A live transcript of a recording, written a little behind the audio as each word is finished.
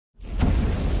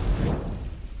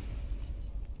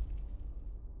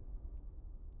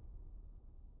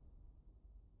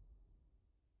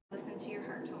to your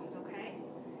heart tones, okay?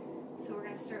 So we're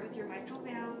going to start with your mitral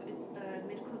valve. It's the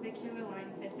midclavicular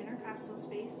line, 5th intercostal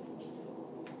space.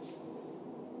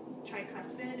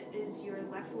 Tricuspid is your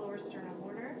left lower sternal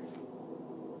border.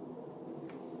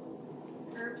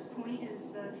 Erb's point is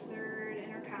the 3rd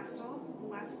intercostal,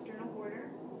 left sternal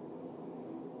border.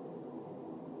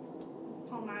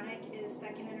 Pulmonic is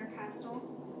 2nd intercostal,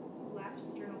 left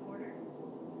sternal border.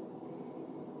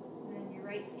 And then your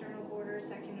right sternal border,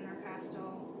 2nd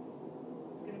intercostal,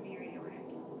 is going to be your aortic.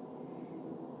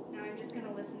 Now I'm just going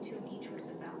to listen to them each with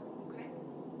the bell, okay?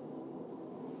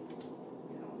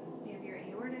 So we have your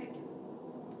aortic,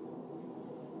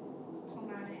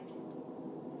 pulmonic,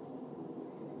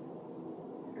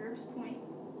 Erb's point,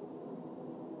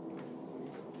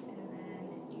 and then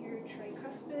your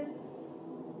tricuspid,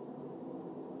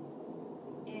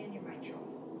 and your mitral.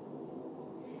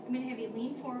 I'm going to have you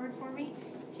lean forward for me,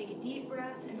 take a deep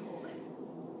breath, and hold it.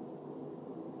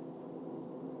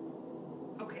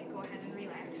 Okay, go ahead and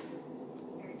relax.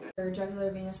 Very good. For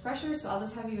jugular venous pressure, so I'll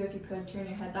just have you, if you could, turn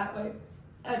your head that way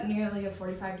at nearly a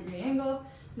 45-degree angle.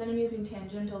 And then I'm using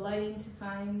tangential lighting to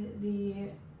find the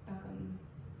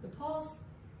pulse.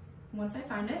 Once I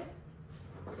find it,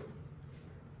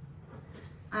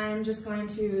 I'm just going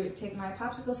to take my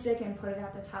popsicle stick and put it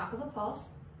at the top of the pulse.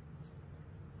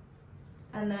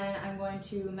 And then I'm going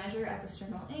to measure at the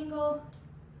sternal angle.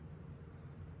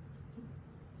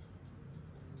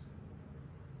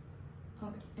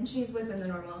 Okay. And she's within the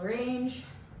normal range.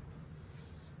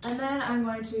 And then I'm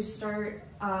going to start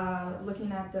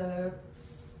looking at the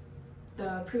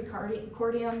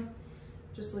precordium,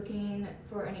 just looking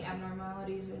for any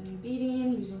abnormalities in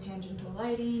beating using tangential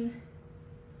lighting.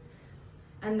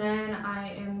 And then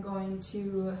I am going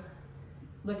to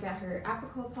look at her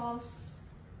apical pulse,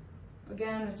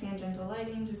 again with tangential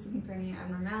lighting, just looking for any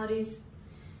abnormalities.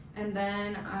 And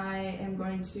then I am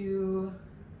going to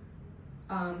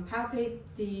palpate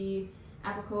the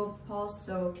apical pulse.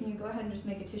 So can you go ahead and just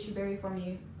make a tissue berry for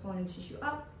me, pulling the tissue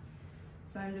up.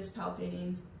 So I'm just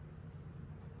palpating,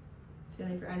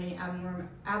 feeling for any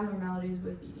abnormalities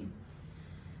with beating.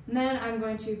 And then I'm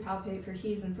going to palpate for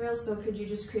heaves and thrills, so could you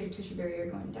just create a tissue barrier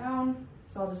going down?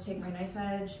 So I'll just take my knife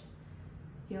edge,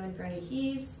 feeling for any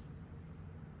heaves.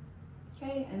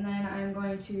 Okay, and then I'm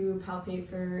going to palpate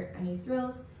for any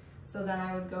thrills, so then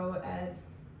I would go at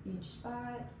each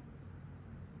spot,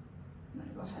 and then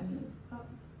go ahead and move up.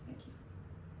 Thank you.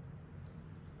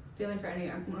 Feeling for any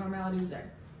abnormalities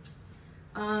there.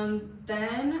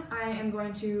 Then I am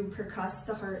going to percuss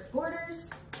the heart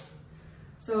borders.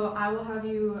 So I will have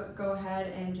you go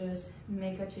ahead and just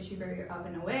make a tissue barrier up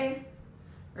and away,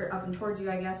 or up and towards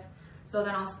you, I guess. So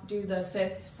then I'll do the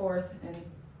 5th, 4th, and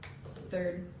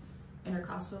 3rd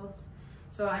intercostals.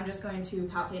 So I'm just going to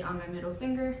palpate on my middle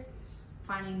finger,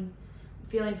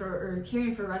 feeling for, or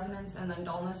hearing for resonance, and then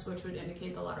dullness, which would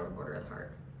indicate the lateral border of the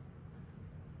heart.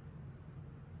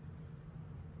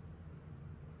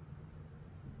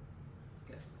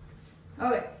 Good.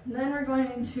 Okay, then we're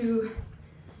going into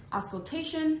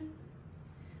auscultation.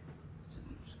 So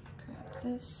I'm just gonna grab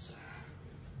this.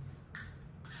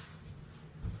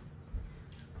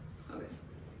 Okay.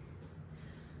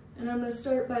 And I'm gonna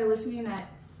start by listening at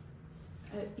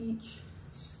each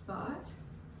spot,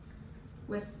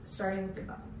 starting with the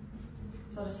bell.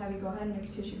 So I'll just have you go ahead and make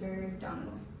a tissue barrier down and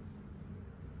away.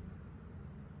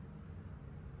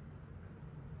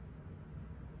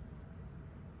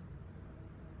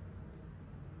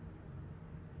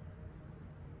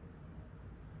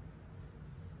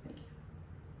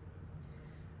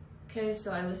 Okay,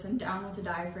 so I listen down with the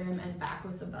diaphragm and back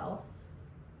with the bell.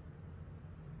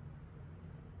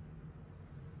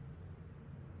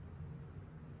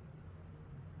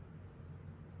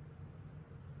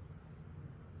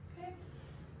 Okay,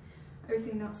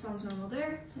 everything now sounds normal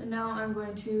there. And now I'm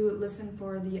going to listen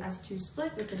for the S2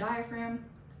 split with the diaphragm.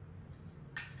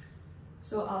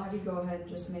 So I'll have you go ahead and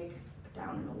just make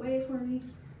down and away for me.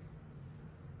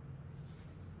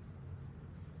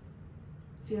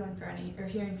 Feeling for any, or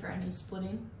hearing for any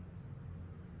splitting.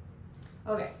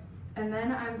 Okay, and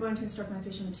then I'm going to instruct my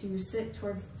patient to sit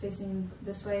facing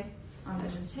this way on the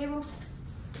edge of the table.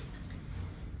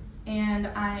 And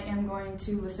I am going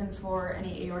to listen for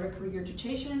any aortic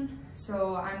regurgitation.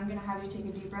 So I'm gonna have you take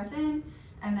a deep breath in,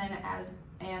 and then as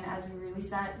you release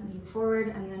that, lean forward,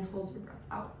 and then hold your breath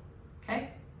out, okay?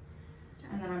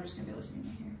 And then I'm just gonna be listening to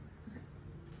here. Okay.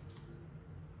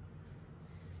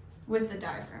 With the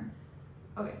diaphragm.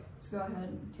 Okay, let's go ahead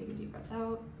and take a deep breath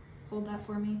out. Hold that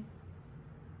for me.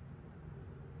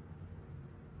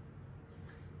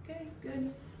 Okay,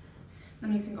 good.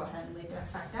 Then you can go ahead and lay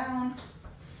that back down.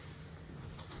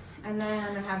 And then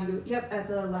I'm gonna have you, yep, at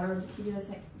the laterals, keep you the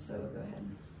same. So go ahead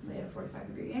and lay at a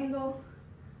 45-degree angle.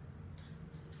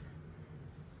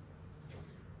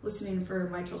 Listening for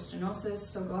mitral stenosis,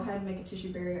 so go ahead and make a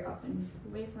tissue barrier up and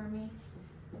away from me.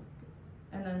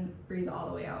 And then breathe all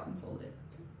the way out and hold it.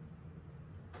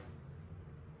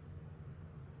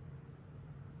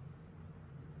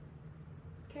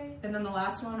 Okay, and then the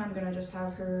last one, I'm gonna just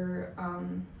have her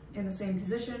in the same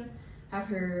position, have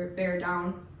her bear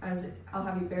down I'll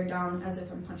have you bear down as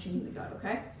if I'm punching you in the gut,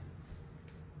 okay?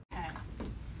 Okay.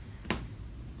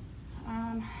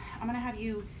 I'm gonna have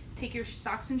you take your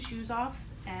socks and shoes off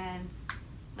and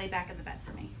lay back in the bed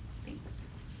for me. Thanks.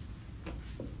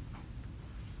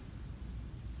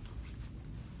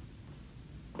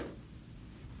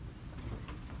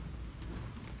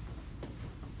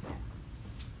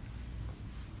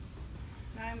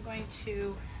 Now I'm going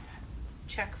to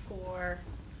check for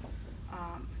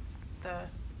the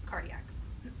cardiac.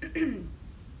 I'm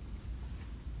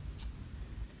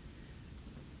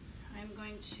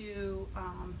going to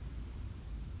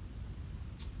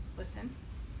listen.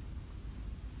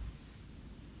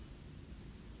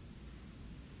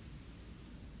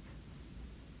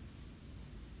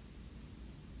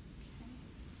 Okay.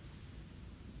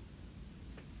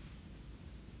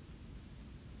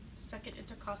 Second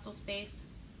intercostal space,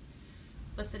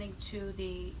 listening to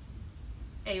the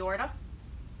aorta.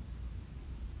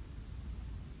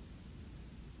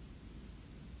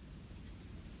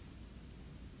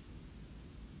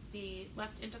 The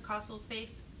left intercostal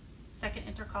space, second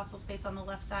intercostal space on the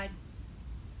left side,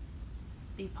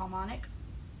 the pulmonic.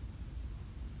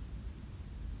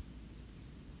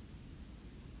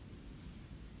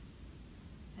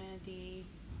 And the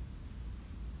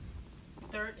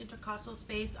third intercostal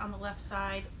space on the left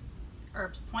side,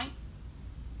 Erb's point.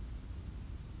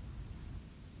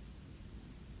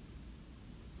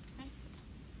 Okay.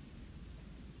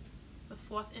 The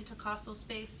fourth intercostal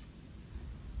space,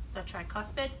 the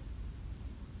tricuspid.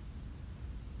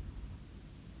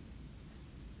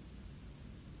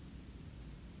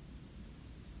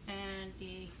 And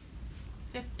the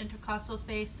fifth intercostal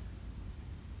space,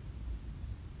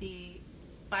 the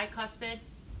bicuspid.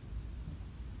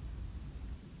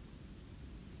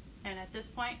 And at this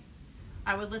point,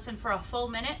 I would listen for a full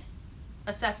minute,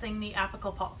 assessing the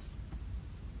apical pulse.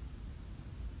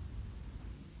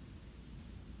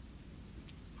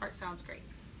 Heart sounds great.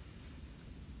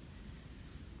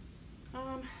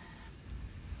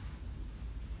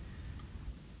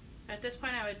 At this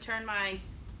point, I would turn my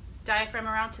diaphragm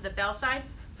around to the bell side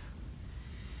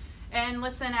and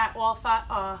listen at all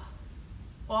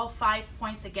five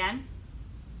points again.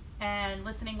 And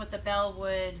listening with the bell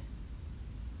would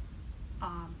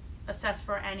assess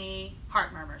for any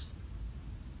heart murmurs.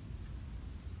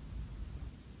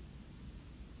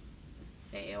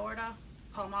 The aorta,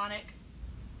 pulmonic,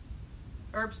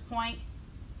 Erb's point,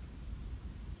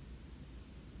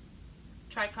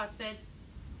 tricuspid,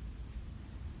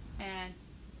 and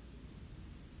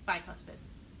bicuspid.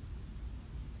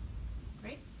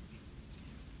 Great.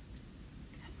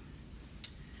 Okay.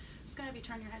 Just gonna have you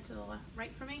turn your head to the left,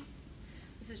 right for me.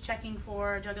 This is checking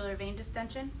for jugular vein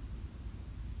distension.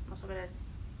 I'm also gonna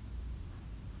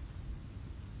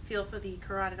feel for the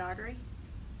carotid artery.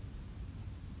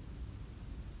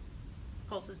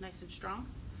 Pulse is nice and strong.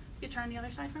 You turn the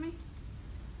other side for me.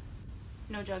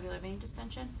 No jugular vein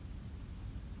distension.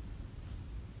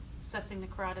 Assessing the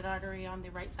carotid artery on the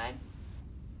right side.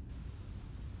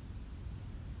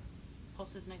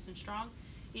 Pulse is nice and strong.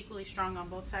 Equally strong on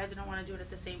both sides. I don't want to do it at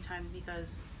the same time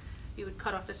because you would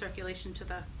cut off the circulation to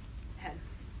the head.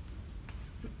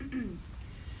 I'm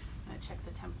going to check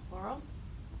the temporal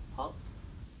pulse.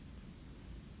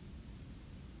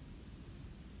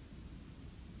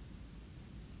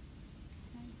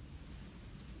 Okay.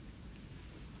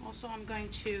 Also, I'm going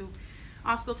to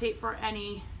auscultate for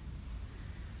any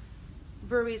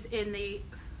bruits in the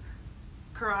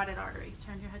carotid artery.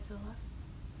 Turn your head to the left.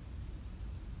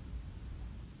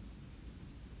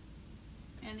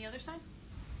 And the other side.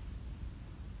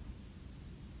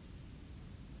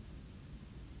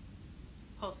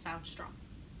 Pulse sounds strong.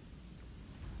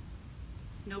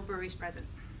 No bruits present.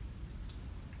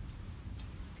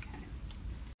 Okay.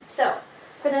 So,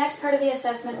 for the next part of the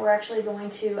assessment, we're actually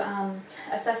going to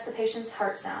assess the patient's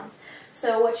heart sounds.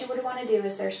 So what you would want to do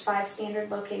is there's 5 standard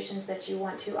locations that you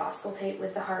want to auscultate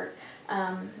with the heart.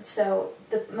 So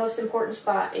the most important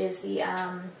spot is the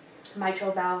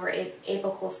mitral valve or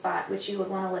apical spot, which you would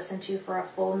want to listen to for a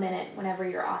full minute whenever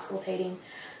you're auscultating.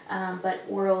 but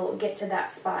we'll get to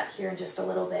that spot here in just a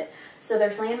little bit. So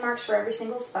there's landmarks for every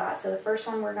single spot. So the first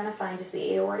one we're going to find is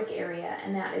the aortic area,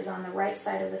 and that is on the right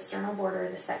side of the sternal border,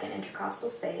 the second intercostal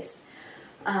space.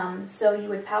 So you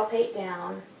would palpate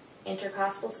down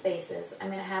intercostal spaces. I'm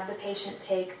going to have the patient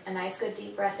take a nice good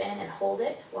deep breath in and hold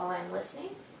it while I'm listening.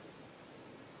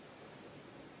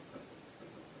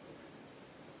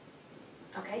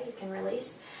 Okay, you can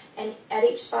release. And at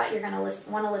each spot you're going to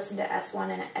want to listen to S1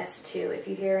 and S2. If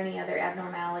you hear any other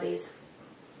abnormalities,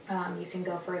 you can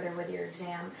go further with your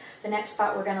exam. The next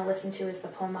spot we're going to listen to is the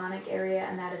pulmonic area,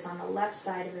 and that is on the left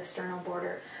side of the sternal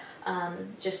border,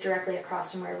 just directly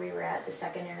across from where we were at, the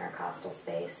second intercostal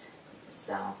space.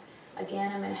 So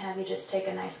again, I'm going to have you just take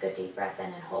a nice good deep breath in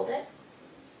and hold it.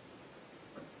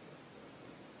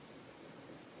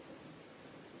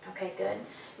 Okay, good.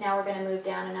 Now we're going to move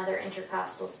down another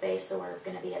intercostal space, so we're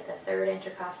going to be at the third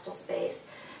intercostal space.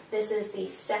 This is the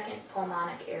second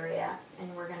pulmonic area,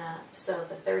 and we're going to, so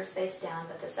the third space down,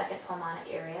 but the second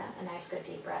pulmonic area, a nice good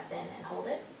deep breath in and hold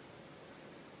it.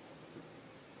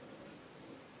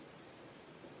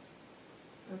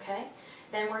 Okay,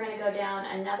 then we're going to go down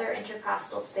another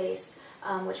intercostal space,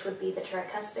 which would be the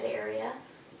tricuspid area,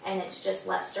 and it's just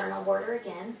left sternal border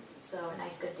again, so a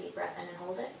nice good deep breath in and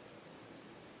hold it.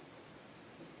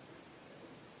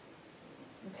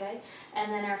 Okay,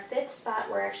 and then our fifth spot,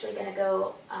 we're actually going to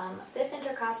go fifth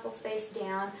intercostal space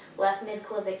down, left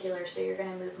mid-clavicular, so you're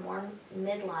going to move more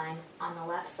midline on the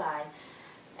left side.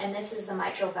 And this is the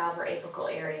mitral valve or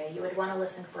apical area. You would want to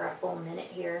listen for a full minute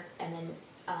here and then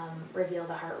reveal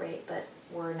the heart rate, but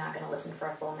we're not going to listen for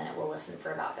a full minute. We'll listen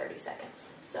for about 30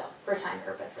 seconds, so for time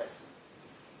purposes.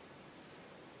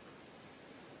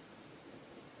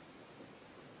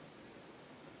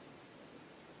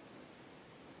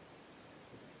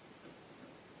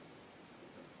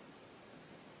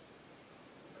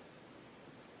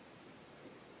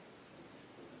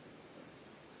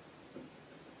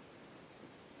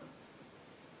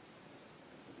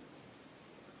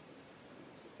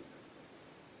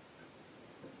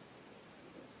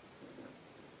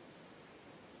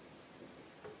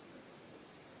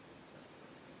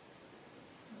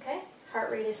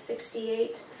 Heart rate is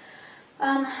 68.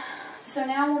 So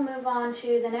now we'll move on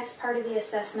to the next part of the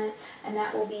assessment, and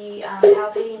that will be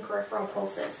palpating peripheral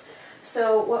pulses.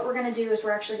 So what we're going to do is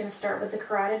we're actually going to start with the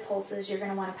carotid pulses. You're going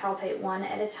to want to palpate one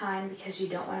at a time because you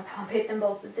don't want to palpate them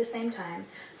both at the same time.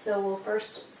 So we'll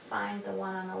first find the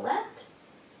one on the left,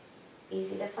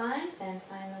 easy to find, then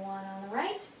find the one on the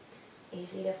right,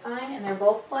 easy to find, and they're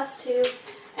both +2.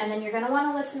 And then you're going to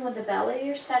want to listen with the belly of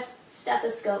your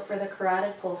stethoscope for the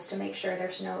carotid pulse to make sure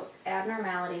there's no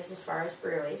abnormalities as far as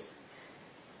bruits.